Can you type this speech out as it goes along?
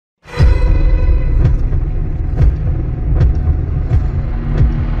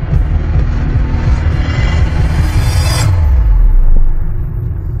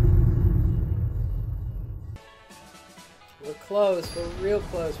real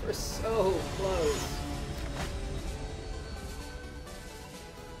close. We're so close.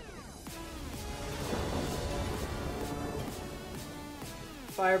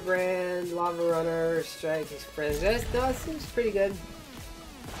 Firebrand, Lava Runner, Strike, Express. No, it seems pretty good.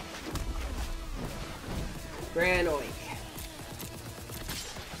 Grand Oink.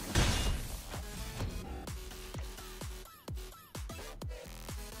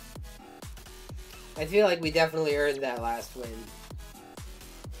 I feel like we definitely earned that last win.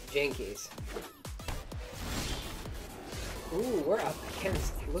 Jinkies. Ooh, we're up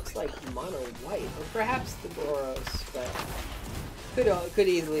against, looks like mono white, or perhaps the Boros, but could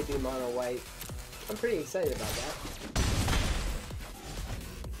easily be mono white. I'm pretty excited about that.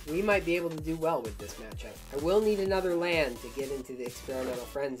 We might be able to do well with this matchup. I will need another land to get into the experimental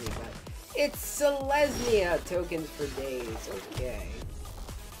frenzy, but it's Selesnya tokens for days. Okay.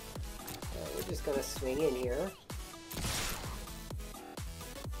 We're just gonna swing in here.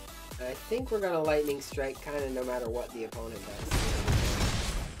 I think we're gonna lightning strike kind of no matter what the opponent does.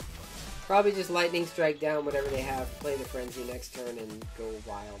 Probably just lightning strike down whatever they have, play the frenzy next turn, and go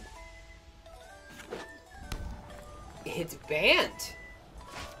wild. It's Bant!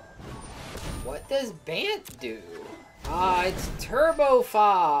 What does Bant do? Ah, it's Turbo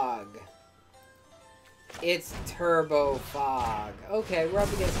Fog! It's Turbo Fog. Okay, we're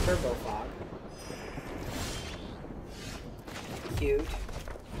up against Turbo Fog. Cute.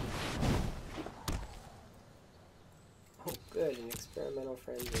 Oh, good, an experimental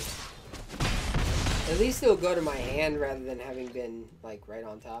frenzy. At least it'll go to my hand rather than having been, like, right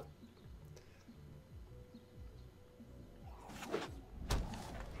on top.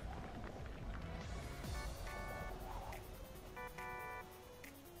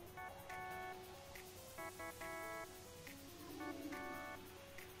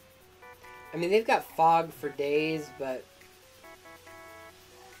 I mean, they've got fog for days, but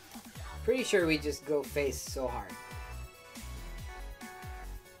pretty sure we just go face so hard.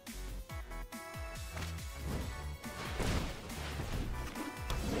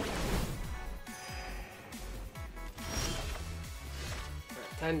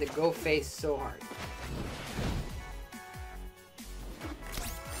 Right, time to go face so hard.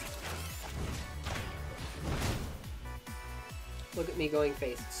 Look at me going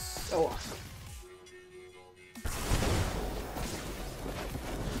face so hard.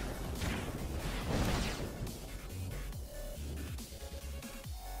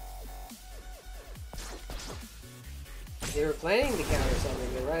 They were planning to counter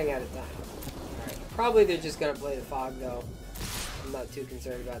something. They're running out of time. Alright. Probably they're just going to play the fog, though. I'm not too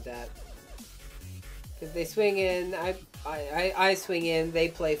concerned about that. Because they swing in, I swing in, they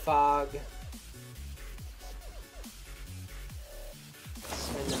play fog.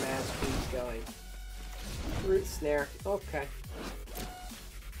 And the match keeps going. Root snare. Okay.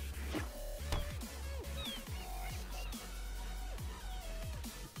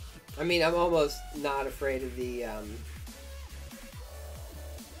 I mean, I'm almost not afraid of the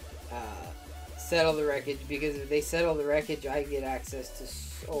settle the wreckage, because if they settle the wreckage, I get access to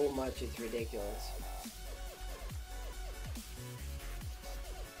so much, it's ridiculous.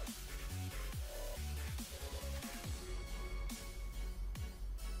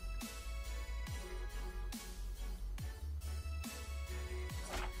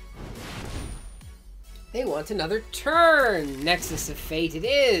 They want another turn! Nexus of Fate it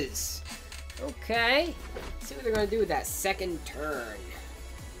is! Okay. Let's see what they're going to do with that second turn.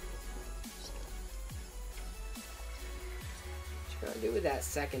 What you going to do with that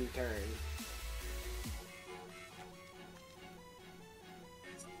second turn?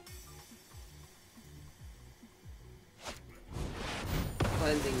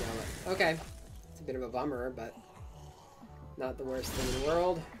 Cleansing Relic. Okay. It's a bit of a bummer, but not the worst thing in the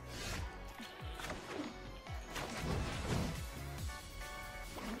world.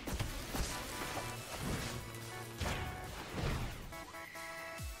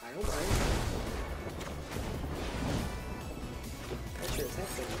 I don't mind. I sure as heck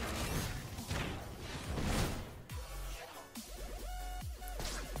don't mind.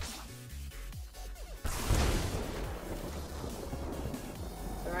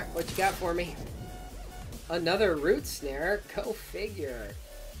 Alright, what you got for me? Another root snare? Go figure.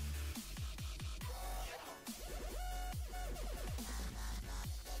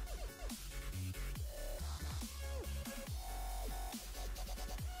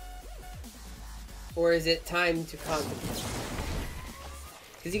 Or is it time to contemplate?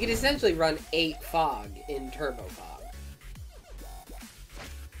 Because you could essentially run 8 fog in Turbo Fog.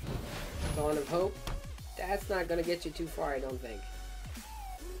 Dawn of Hope? That's not going to get you too far, I don't think.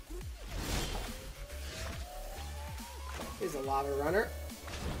 Here's a Lava Runner.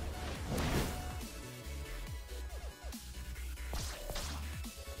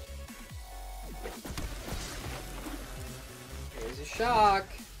 Here's a shock.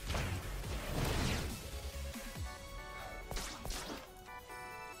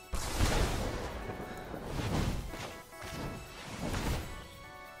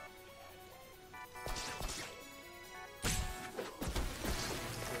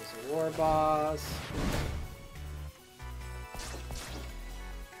 There's a war boss.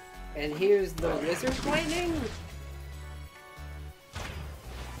 And here's the wizard lightning.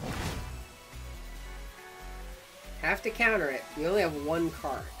 Have to counter it. We only have one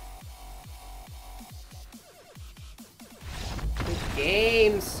card. Good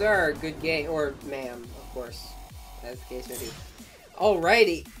game, sir. Good game. Or ma'am, of course. As the case may be.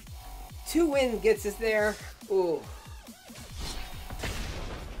 Alrighty. 2 wins gets us there. Ooh.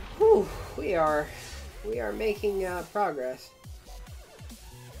 Whew. We are making progress.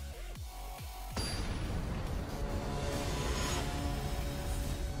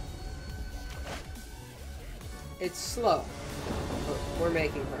 It's slow, but we're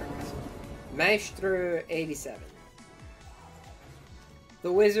making progress. Maestro 87.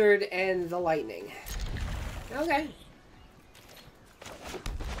 The wizard and the lightning. Okay.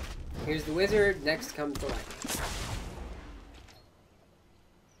 Here's the wizard, next comes the lightning.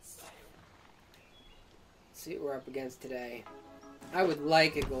 Let's see what we're up against today. I would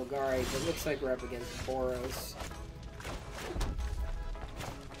like a Golgari, but it looks like we're up against Boros.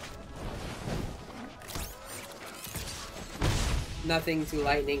 Nothing to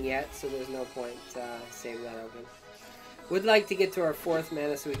lightning yet, so there's no point saving that open. Would like to get to our 4th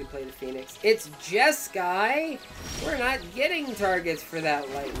mana so we can play the Phoenix. It's Jeskai! We're not getting targets for that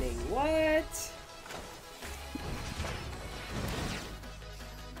lightning. What?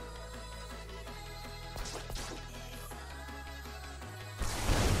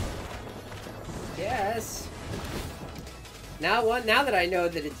 Yes. Now that I know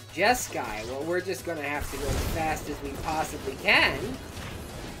that it's Jeskai, well, we're just gonna have to go as fast as we possibly can.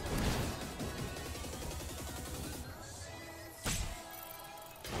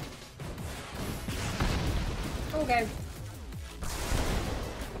 Okay.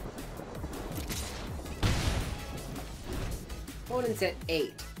 Opponent's at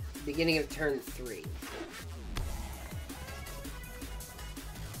 8. Beginning of turn 3.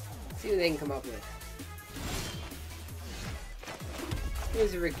 See what they can come up with.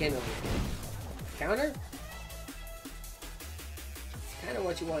 Here's a rekindling. Counter? It's kind of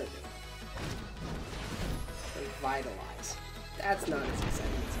what you want to do. Revitalize. That's not as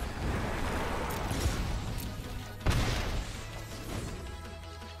exciting as that.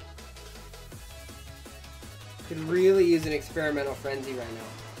 Could really use an experimental frenzy right now.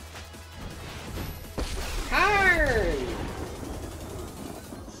 Turn!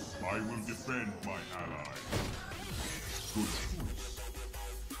 I will defend my ally. Good choice.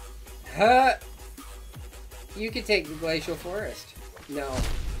 Huh? You could take the Glacial Forest. No.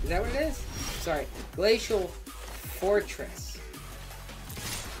 Is that what it is? Sorry. Glacial Fortress.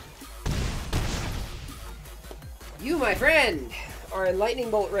 You, my friend, are in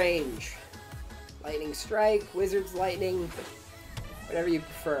Lightning Bolt range. Lightning Strike, Wizard's Lightning, whatever you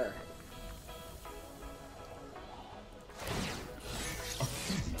prefer. A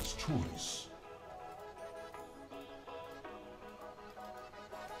king's choice.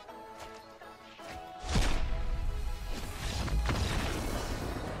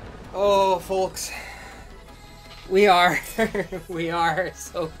 Oh, folks. We are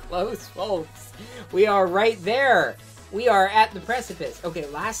so close, folks. We are right there. We are at the precipice. Okay,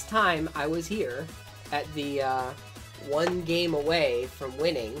 last time I was here at the 1 game away from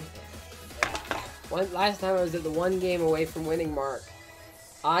winning. Last time I was at the 1 game away from winning mark.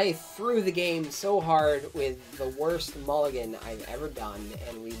 I threw the game so hard with the worst mulligan I've ever done,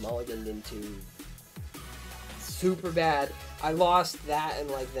 and we mulliganed into super bad. I lost that in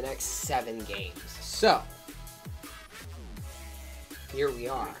like the next 7 games. So, here we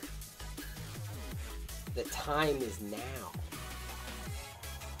are. The time is now.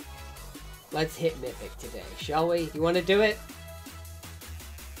 Let's hit Mythic today, shall we? You want to do it?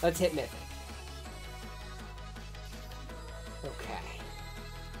 Let's hit Mythic. Okay.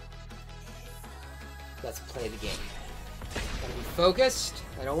 Let's play the game. Gotta be focused.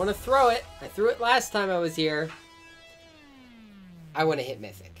 I don't want to throw it. I threw it last time I was here. I want to hit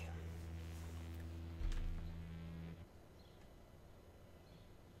Mythic.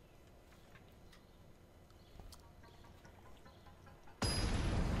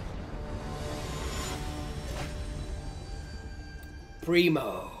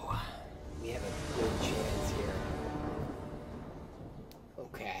 Primo. We have a good chance here.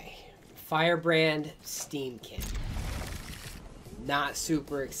 Firebrand Steamkin. Not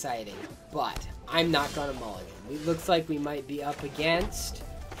super exciting, but I'm not gonna mulligan. It looks like we might be up against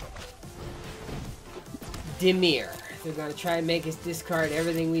Dimir. They're gonna try and make us discard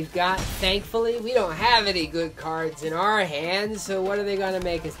everything we've got. Thankfully, we don't have any good cards in our hands, so what are they gonna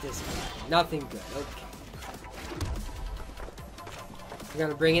make us discard? Nothing good. Okay. We're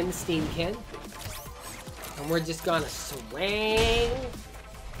gonna bring in the Steamkin. And we're just gonna swing.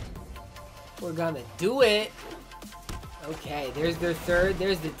 We're gonna do it. Okay, there's their third.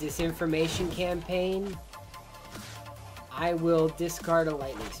 There's the disinformation campaign. I will discard a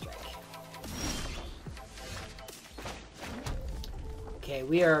lightning strike. Okay,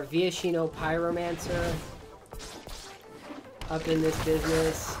 we are Viashino Pyromancer. Up in this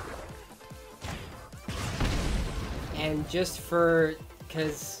business. And just for,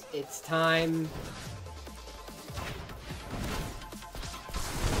 because it's time.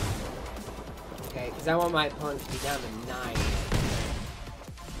 Okay, because I want my opponent to be down to 9.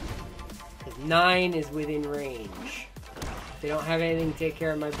 Because 9 is within range. They don't have anything to take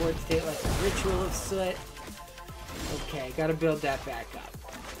care of my board state like a Ritual of Soot. Okay, gotta build that back up.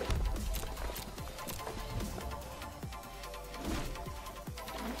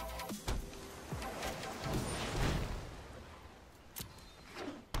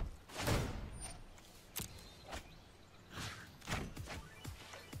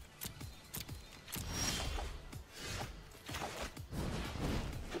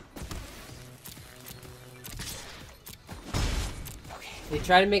 They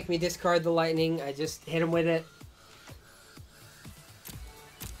try to make me discard the lightning. I just hit them with it.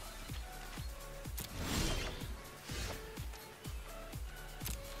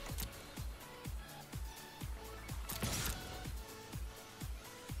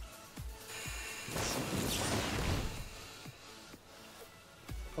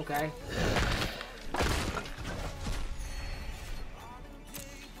 Okay.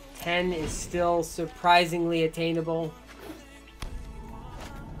 10 is still surprisingly attainable.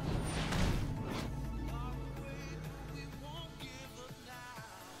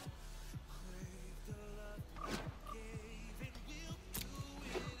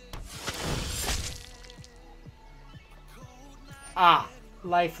 Ah,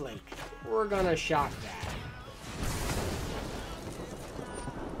 lifelink. We're gonna shock that.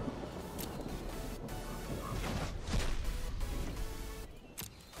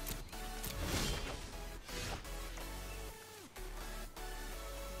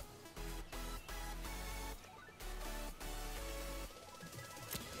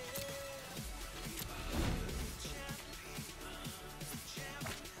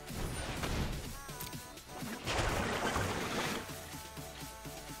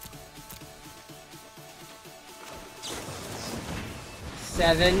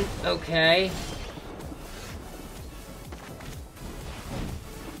 Seven, okay.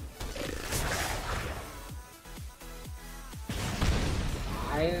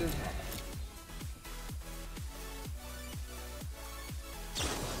 5.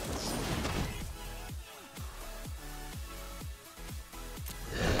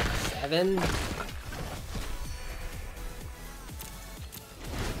 7.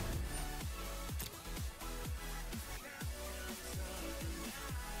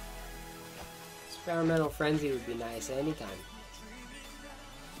 Experimental Frenzy would be nice at any time.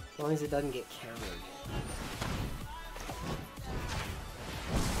 As long as it doesn't get countered.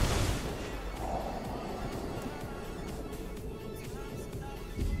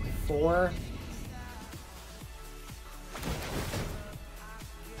 4.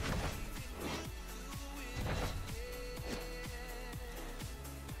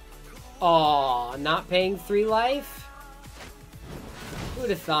 Aw, not paying 3 life? Who'd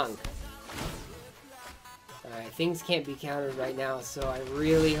have thunk? Alright, things can't be countered right now, so I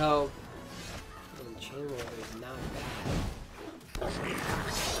really hope... And Chain Roller is not bad.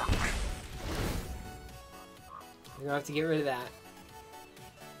 We're gonna have to get rid of that.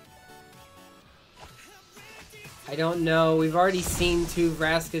 I don't know. We've already seen 2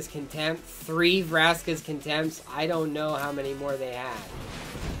 Vraska's Contempt, 3 Vraska's Contempts. I don't know how many more they have.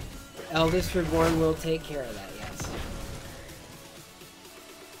 Eldest Reborn will take care of that, yes.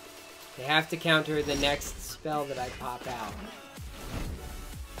 They have to counter the next spell that I pop out.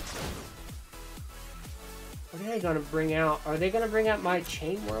 What are they gonna bring out? Are they gonna bring out my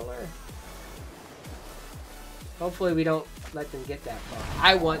Chain Whirler? Hopefully we don't let them get that far.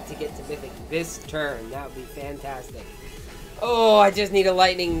 I want to get to Mythic this turn. That would be fantastic. Oh, I just need a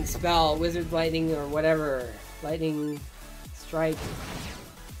lightning spell. Wizard Lightning or whatever. Lightning Strike.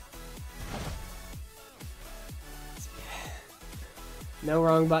 No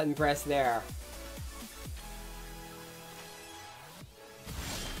wrong button press there.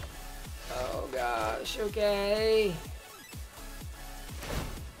 Oh gosh, okay.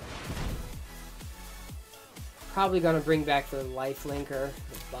 Probably gonna bring back the life linker,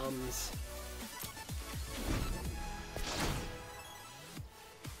 the bums.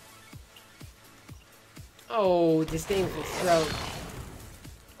 Oh, disdainful throat.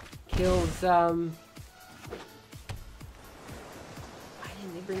 Kills, Why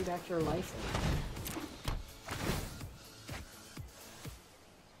didn't they bring back their life linker?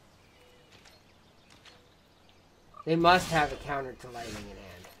 They must have a counter to lightning in hand.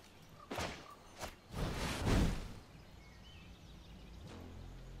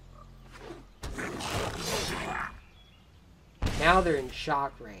 Now they're in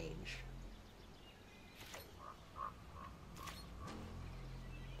shock range.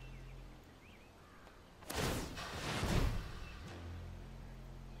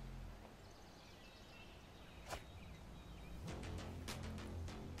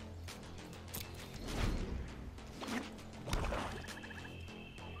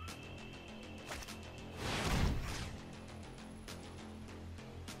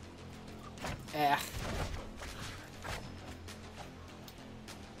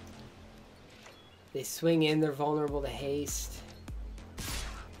 They swing in, they're vulnerable to haste.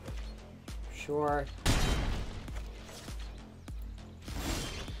 Sure.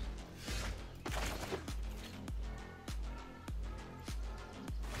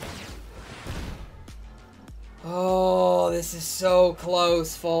 Oh, this is so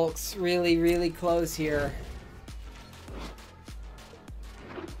close, folks. Really, really close here.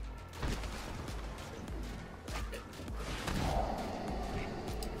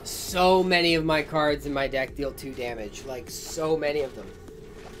 So many of my cards in my deck deal 2 damage. Like, so many of them.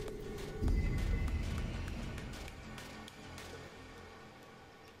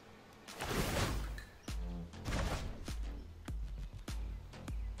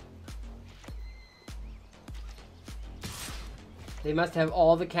 They must have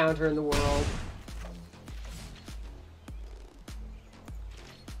all the counter in the world.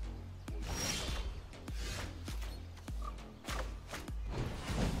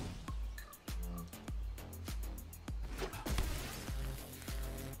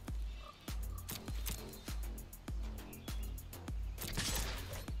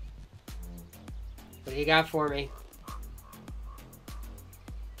 What do you got for me?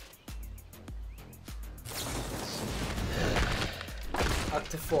 Up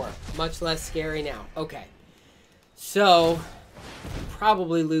to 4. Much less scary now. Okay. So,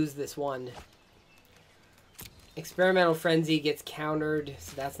 probably lose this one. Experimental Frenzy gets countered,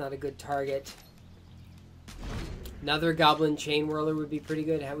 so that's not a good target. Another Goblin Chain Whirler would be pretty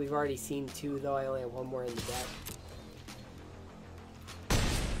good. We've already seen 2, though. I only have 1 more in the deck.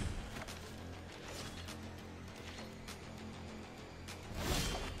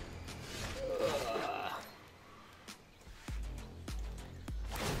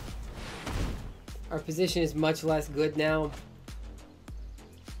 Our position is much less good now.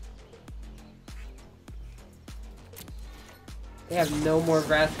 They have no more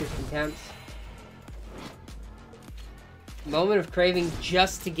Vraska's Contempt. Moment of Craving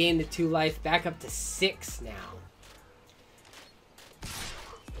just to gain the 2 life. Back up to 6 now.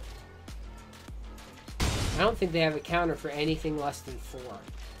 I don't think they have a counter for anything less than 4.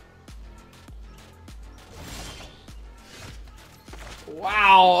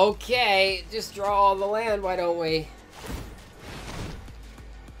 Wow, okay. Just draw all the land, why don't we?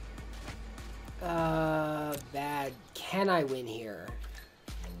 Bad. Can I win here?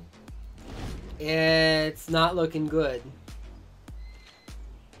 It's not looking good.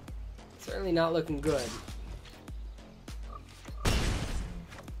 Certainly not looking good.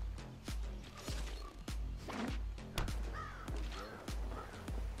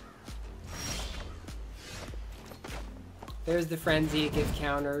 There's the Frenzy, it gets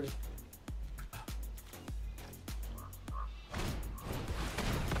countered.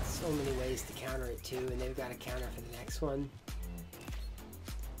 So many ways to counter it too, and they've got a counter for the next one.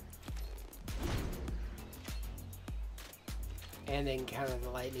 And then counter the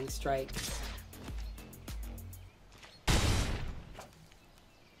Lightning Strike.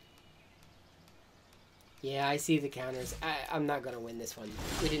 Yeah, I see the counters. I'm not going to win this one.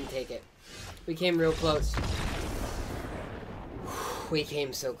 We didn't take it. We came real close. We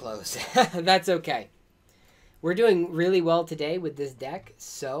came so close. That's okay. We're doing really well today with this deck,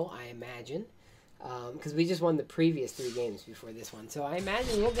 so I imagine. Because we just won the previous 3 games before this one. So I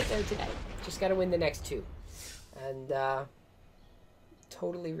imagine we'll get there today. Just got to win the next 2. And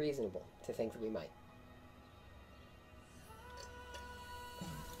totally reasonable to think that we might.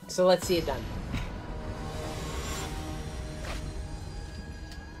 So let's see it done.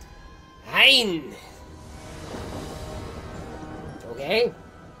 Hein! Okay.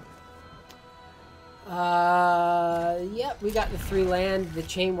 Yep, we got the 3 land, the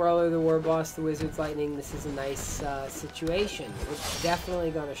Chain Whirler, the War Boss, the Wizard's Lightning. This is a nice situation. It's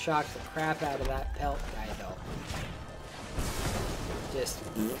definitely going to shock the crap out of that Pelt guy, though. Just,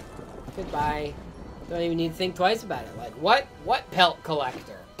 goodbye. Don't even need to think twice about it. Like, what? What Pelt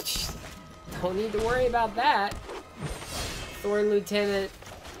Collector? Don't need to worry about that. Thorn Lieutenant.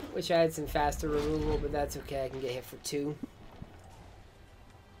 Wish I had some faster removal, but that's okay. I can get hit for 2.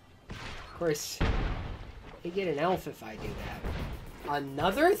 Of course, I get an elf if I do that.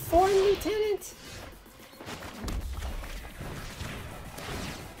 Another Thorn Lieutenant?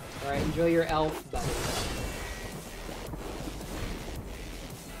 Alright, enjoy your elf, buddy.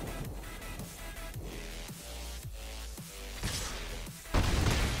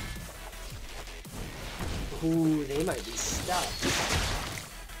 Ooh, they might be stuck.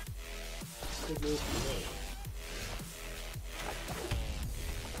 Good news for me.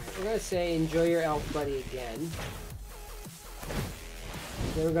 Alright, we're gonna say enjoy your elf buddy again.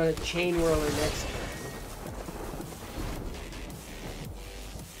 Then we're gonna Chain Whirler next turn.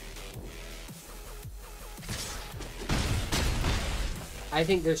 I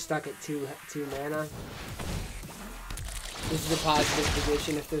think they're stuck at two mana. This is a positive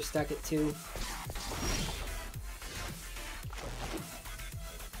position if they're stuck at 2.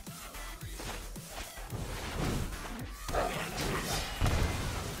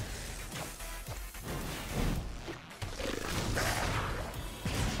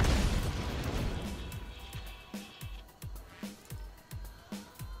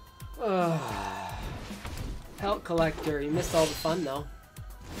 Pelt Collector, you missed all the fun though.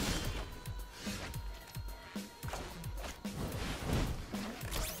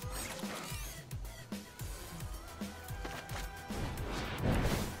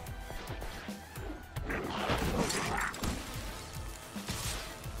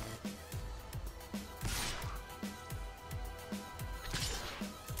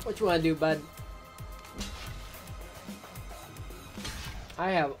 What you want to do, bud? I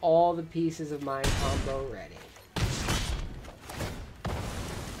have all the pieces of my combo ready.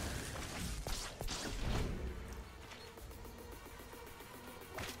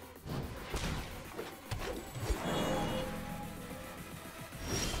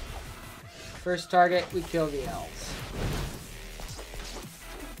 First target, we kill the elves.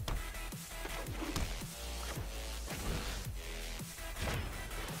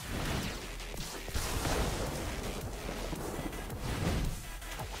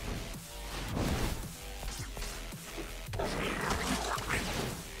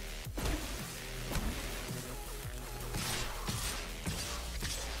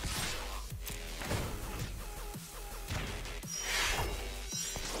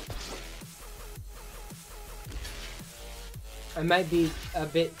 I might be a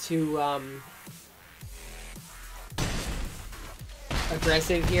bit too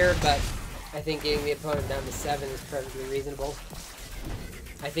aggressive here, but I think getting the opponent down to 7 is perfectly reasonable.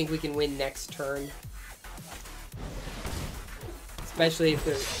 I think we can win next turn. Especially if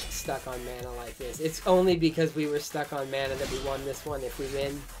they're stuck on mana like this. It's only because we were stuck on mana that we won this one if we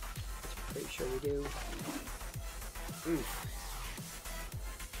win. Pretty sure we do. Oof.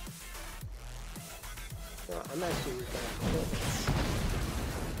 No, I'm actually gonna kill this.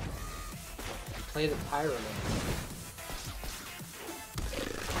 Play the Pyroman.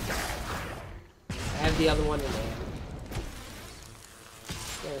 I have the other one in hand.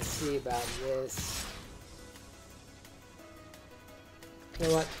 Let's see about this. You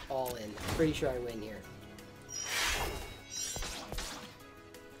know what? All in. Pretty sure I win here.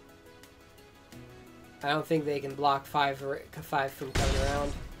 I don't think they can block 5 from coming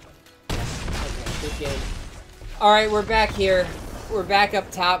around. Okay, good game. Alright, we're back here. We're back up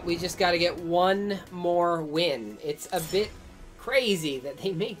top. We just got to get one more win. It's a bit crazy that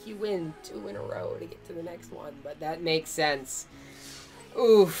they make you win 2 in a row to get to the next one, but that makes sense.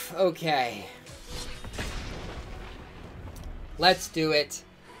 Oof, okay. Let's do it.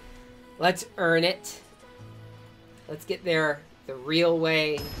 Let's earn it. Let's get there the real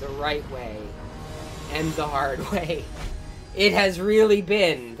way, the right way, and the hard way. It has really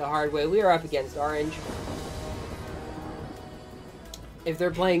been the hard way. We are up against orange. If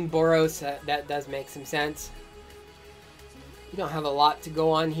they're playing Boros, that does make some sense. We don't have a lot to go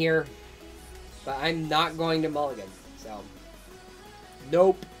on here, but I'm not going to mulligan, so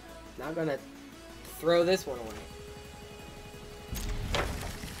nope, not gonna throw this one away.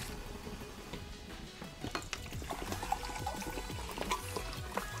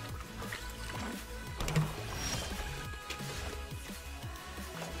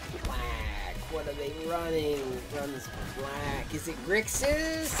 runs black? Is it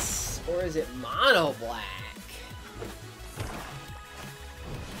Grixis or is it mono black?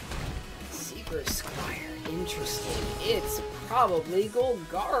 Seeker Squire, interesting. It's probably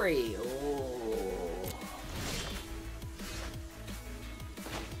Golgari. Oh.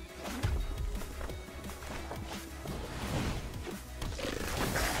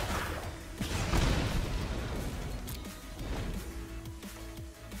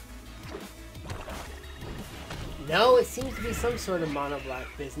 No, it seems to be some sort of mono black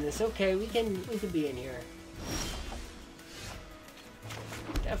business. Okay, we can be in here.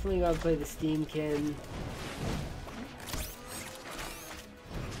 Definitely gonna play the Steamkin.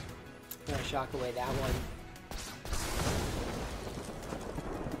 Gonna shock away that one.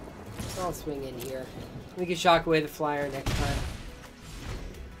 I'll swing in here. We can shock away the flyer next time.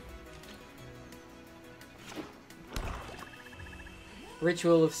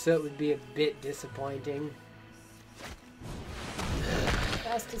 Ritual of Soot would be a bit disappointing.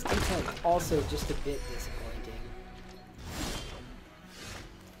 Fastest Content, also just a bit disappointing.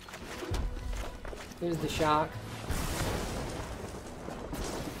 Here's the shock.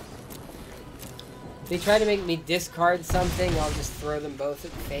 If they try to make me discard something, I'll just throw them both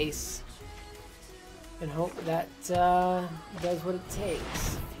at the face. And hope that does what it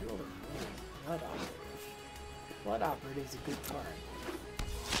takes. Field of Blood Operative. Blood Operative is a good card.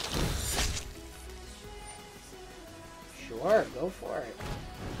 Sure, go for it.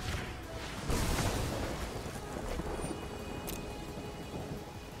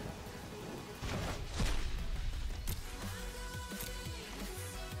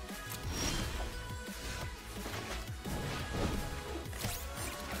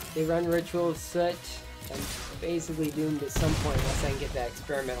 They run Ritual of Soot. I'm basically doomed at some point unless I can get that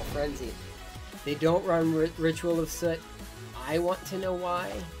Experimental Frenzy. They don't run Ritual of Soot. I want to know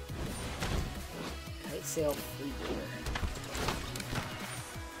why. Kite Sail Freebooter.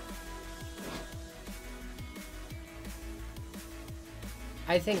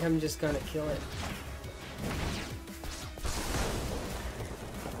 I think I'm just gonna kill it.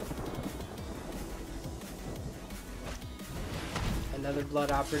 Another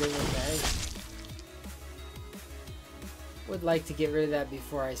Blood Operative, okay. Would like to get rid of that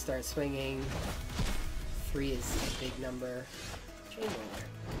before I start swinging. 3 is a big number. Chainwhirler.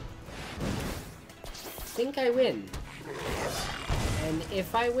 Think I win. And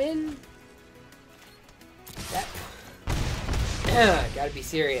if I win, that... gotta be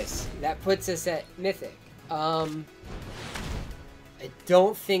serious. That puts us at Mythic. I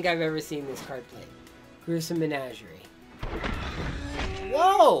don't think I've ever seen this card played. Gruesome Menagerie.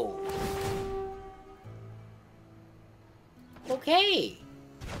 Whoa! Okay.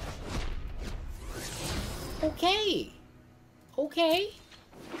 Okay. Okay.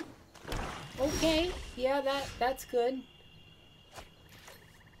 Okay. Yeah, that's good.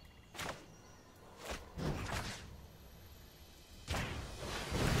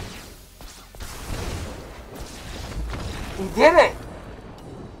 We did it!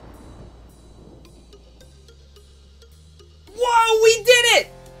 Whoa, we did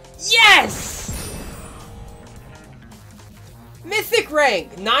it! Yes! Mythic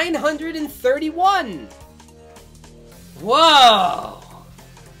rank, 931! Whoa!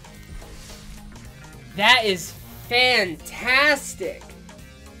 That is fantastic!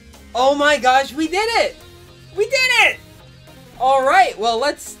 Oh my gosh, we did it! We did it! Alright, well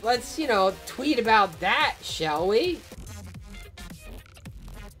let's you know, tweet about that, shall we?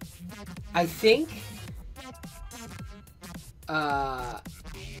 I think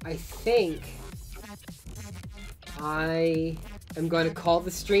I am going to call the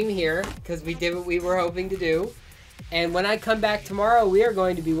stream here because we did what we were hoping to do. And when I come back tomorrow, we are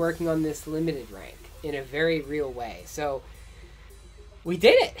going to be working on this limited rank in a very real way. So we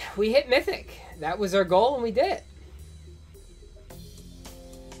did it. We hit Mythic. That was our goal and we did it.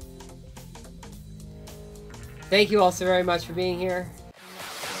 Thank you all so very much for being here.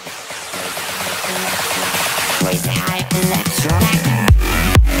 Raise high, let's rock.